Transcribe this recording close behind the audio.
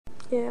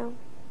Yeah.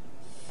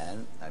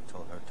 And I've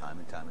told her time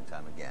and time and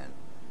time again,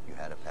 you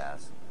had a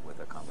pass with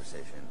a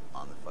conversation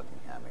on the fucking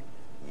hammock.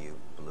 You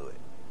blew it.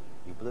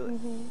 You blew it.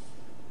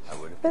 I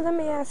would have. But let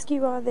me ask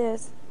you all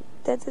this.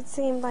 Does it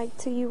seem like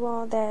to you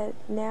all that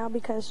now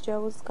because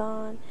Joe's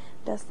gone,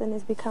 Dustin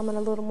is becoming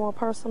a little more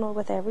personal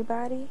with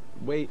everybody?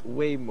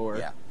 Way more.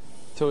 Yeah.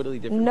 Totally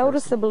different.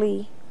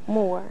 Noticeably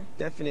more.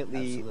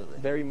 Definitely. Absolutely.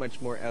 Very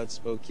much more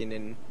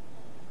outspoken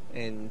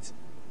and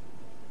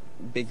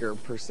bigger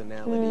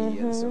personality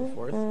and so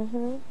forth.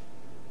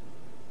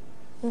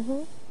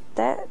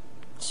 That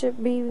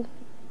should be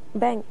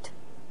banked.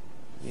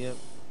 Yep.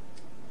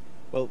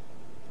 Well,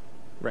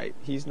 right.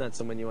 He's not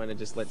someone you want to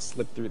just let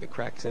slip through the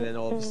cracks, and then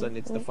all of a sudden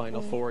it's the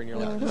final four, and you're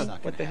like, that's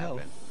not what the hell?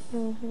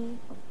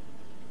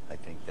 I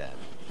think that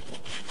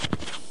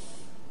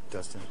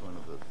Dustin's one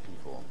of the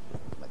people,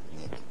 like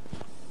Nick,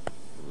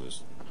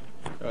 who's...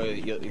 Oh,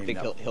 you think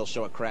he'll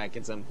show a crack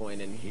at some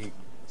point and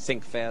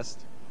sink fast?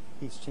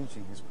 He's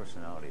changing his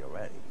personality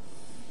already.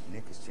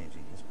 Nick is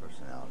changing his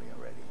personality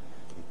already.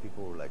 These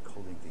people were like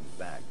holding things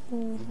back.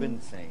 You've been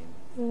the same.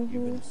 You've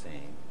been the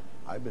same.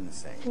 I've been the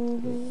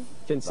same.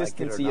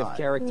 Consistency like of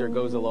character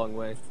goes a long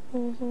way.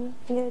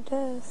 Yeah, it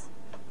does.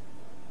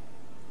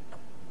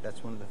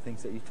 That's one of the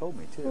things that you told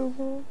me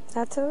too.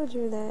 I told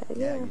you that.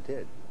 Yeah, you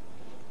did.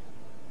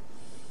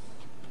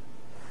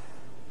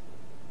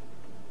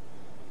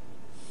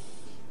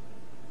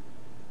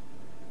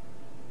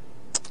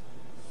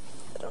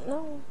 I don't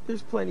know.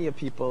 There's plenty of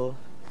people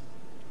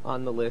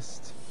on the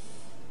list,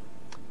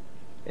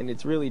 and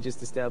it's really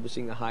just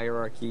establishing the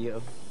hierarchy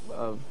of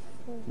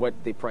what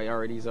the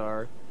priorities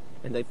are,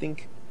 and I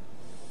think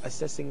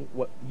assessing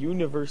what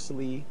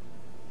universally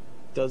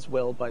does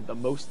well by the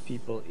most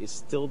people is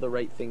still the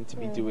right thing to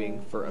be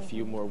doing for a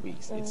few more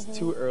weeks. It's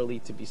too early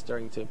to be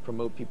starting to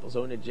promote people's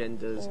own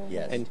agendas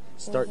and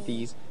start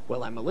these,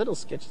 well, I'm a little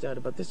sketched out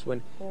about this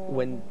one,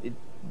 when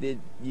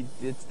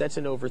that's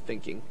an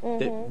overthinking.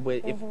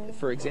 If,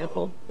 for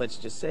example, let's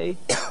just say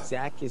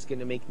Zach is going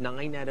to make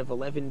 9 out of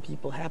 11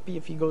 people happy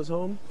if he goes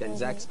home, then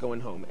Zach's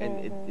going home.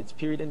 And it's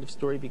period, end of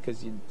story,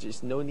 because you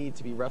just no need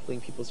to be ruffling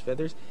people's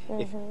feathers.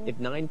 If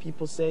 9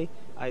 people say,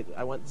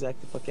 I want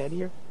Zach to fuck out of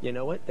here, you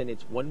know what? Then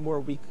it's one more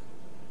week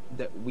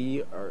that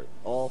we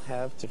all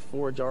have to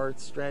forge our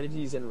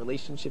strategies and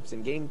relationships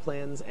and game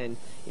plans and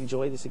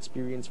enjoy this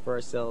experience for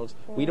ourselves.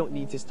 We don't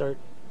need to start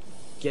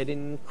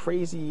getting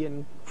crazy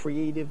and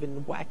creative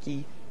and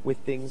wacky with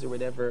things or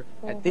whatever.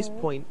 At this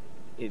point,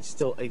 it's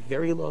still a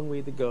very long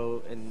way to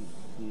go, and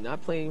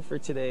not playing for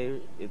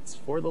today. It's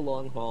for the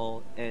long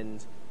haul,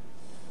 and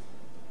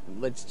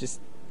let's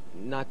just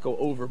not go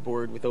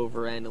overboard with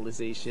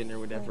overanalyzation or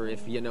whatever.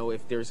 If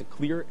there's a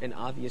clear and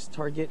obvious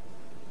target,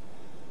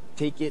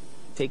 take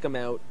them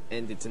out,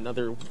 and it's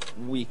another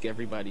week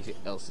everybody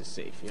else is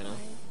safe, I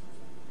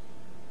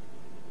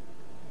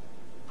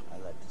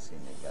like to see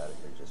Nick out of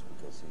here just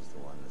because he's the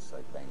one that's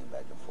like banging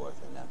back and forth,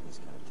 and now he's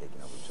kind of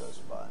taking over Joe's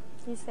spot.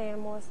 You saying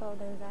more so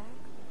than Zach?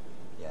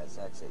 Yeah,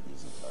 Zach's an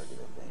easy target,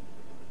 I think,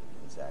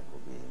 and Zach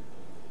will be.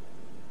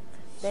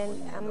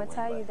 Then I'm gonna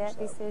tell you that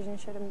decision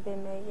should have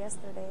been made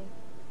yesterday.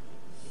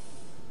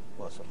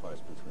 Well, so far as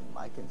between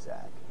Mike and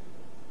Zach,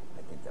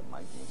 I think that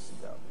Mike needs to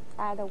go.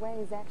 Either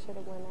way, Zach should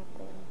have went up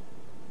there.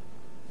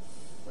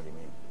 What do you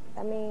mean?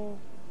 I mean,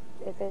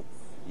 if it's...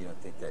 You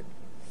don't think that...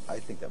 I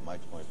think that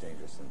Mike's more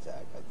dangerous than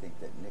Zach. I think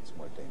that Nick's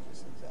more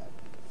dangerous than Zach.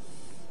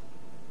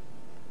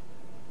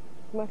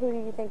 But who do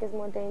you think is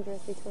more dangerous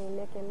between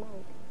Nick and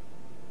Mike?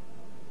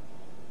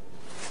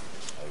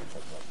 I was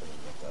talking about putting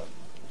Nick up.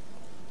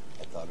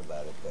 I thought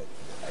about it, but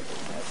I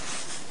didn't have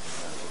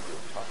none of the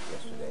group talk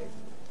yesterday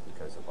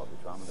because of all the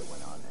drama that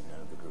went on, and none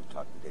of the group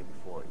talked the day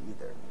before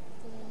either.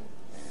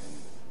 And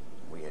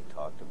we had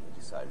talked and we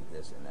decided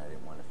this, and I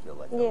didn't want to feel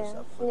like I was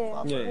up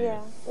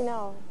flip-flopping.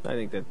 No. I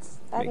think that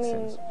makes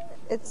sense.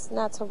 It's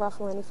not to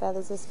ruffle any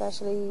feathers,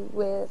 especially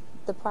with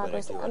the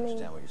progress. But I do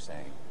understand what you're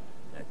saying.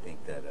 And I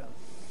think that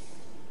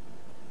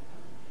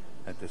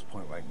at this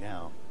point right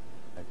now,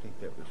 I think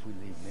that if we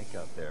leave Nick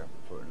out there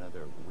for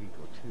another week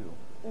or two,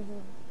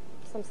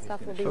 some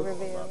stuff will be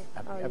revealed.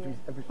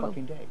 Every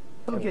fucking day.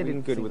 He'll get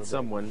in good with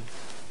someone.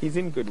 He's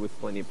in good with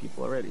plenty of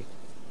people already.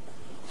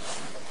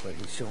 But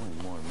he's showing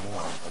more and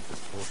more of this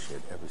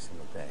bullshit every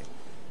single day.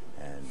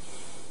 And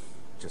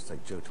just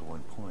like Joe to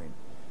one point,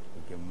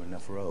 we give them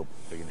enough rope,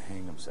 they're going to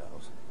hang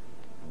themselves.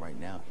 And right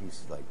now,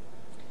 he's like...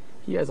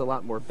 He has a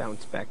lot more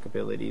bounce-back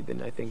ability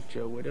than I think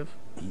Joe would have.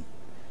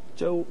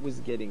 Joe was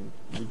getting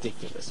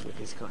ridiculous with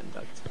his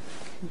conduct.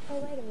 Oh,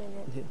 wait a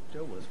minute.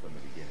 Joe was from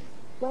the beginning.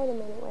 Wait a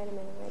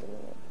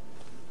minute.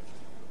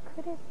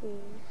 Could it be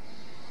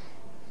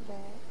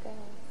that Gus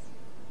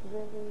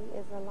really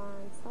is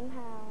aligned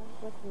somehow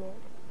with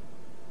Nick?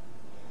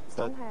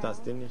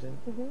 Dustin, you're saying?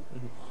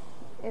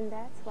 And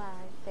that's why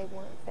they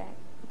want Zach.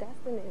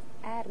 Dustin is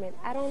adamant.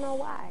 I don't know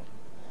why.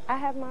 I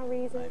have my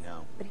reasons. I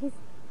know. But he's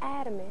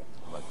adamant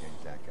about getting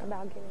Zach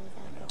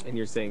out. And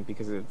you're saying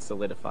because it would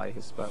solidify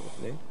his spot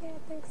with Nick? Yeah,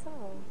 I think so.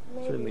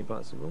 Maybe. Certainly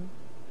possible.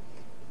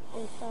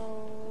 And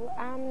so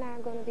I'm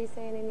not going to be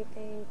saying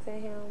anything to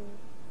him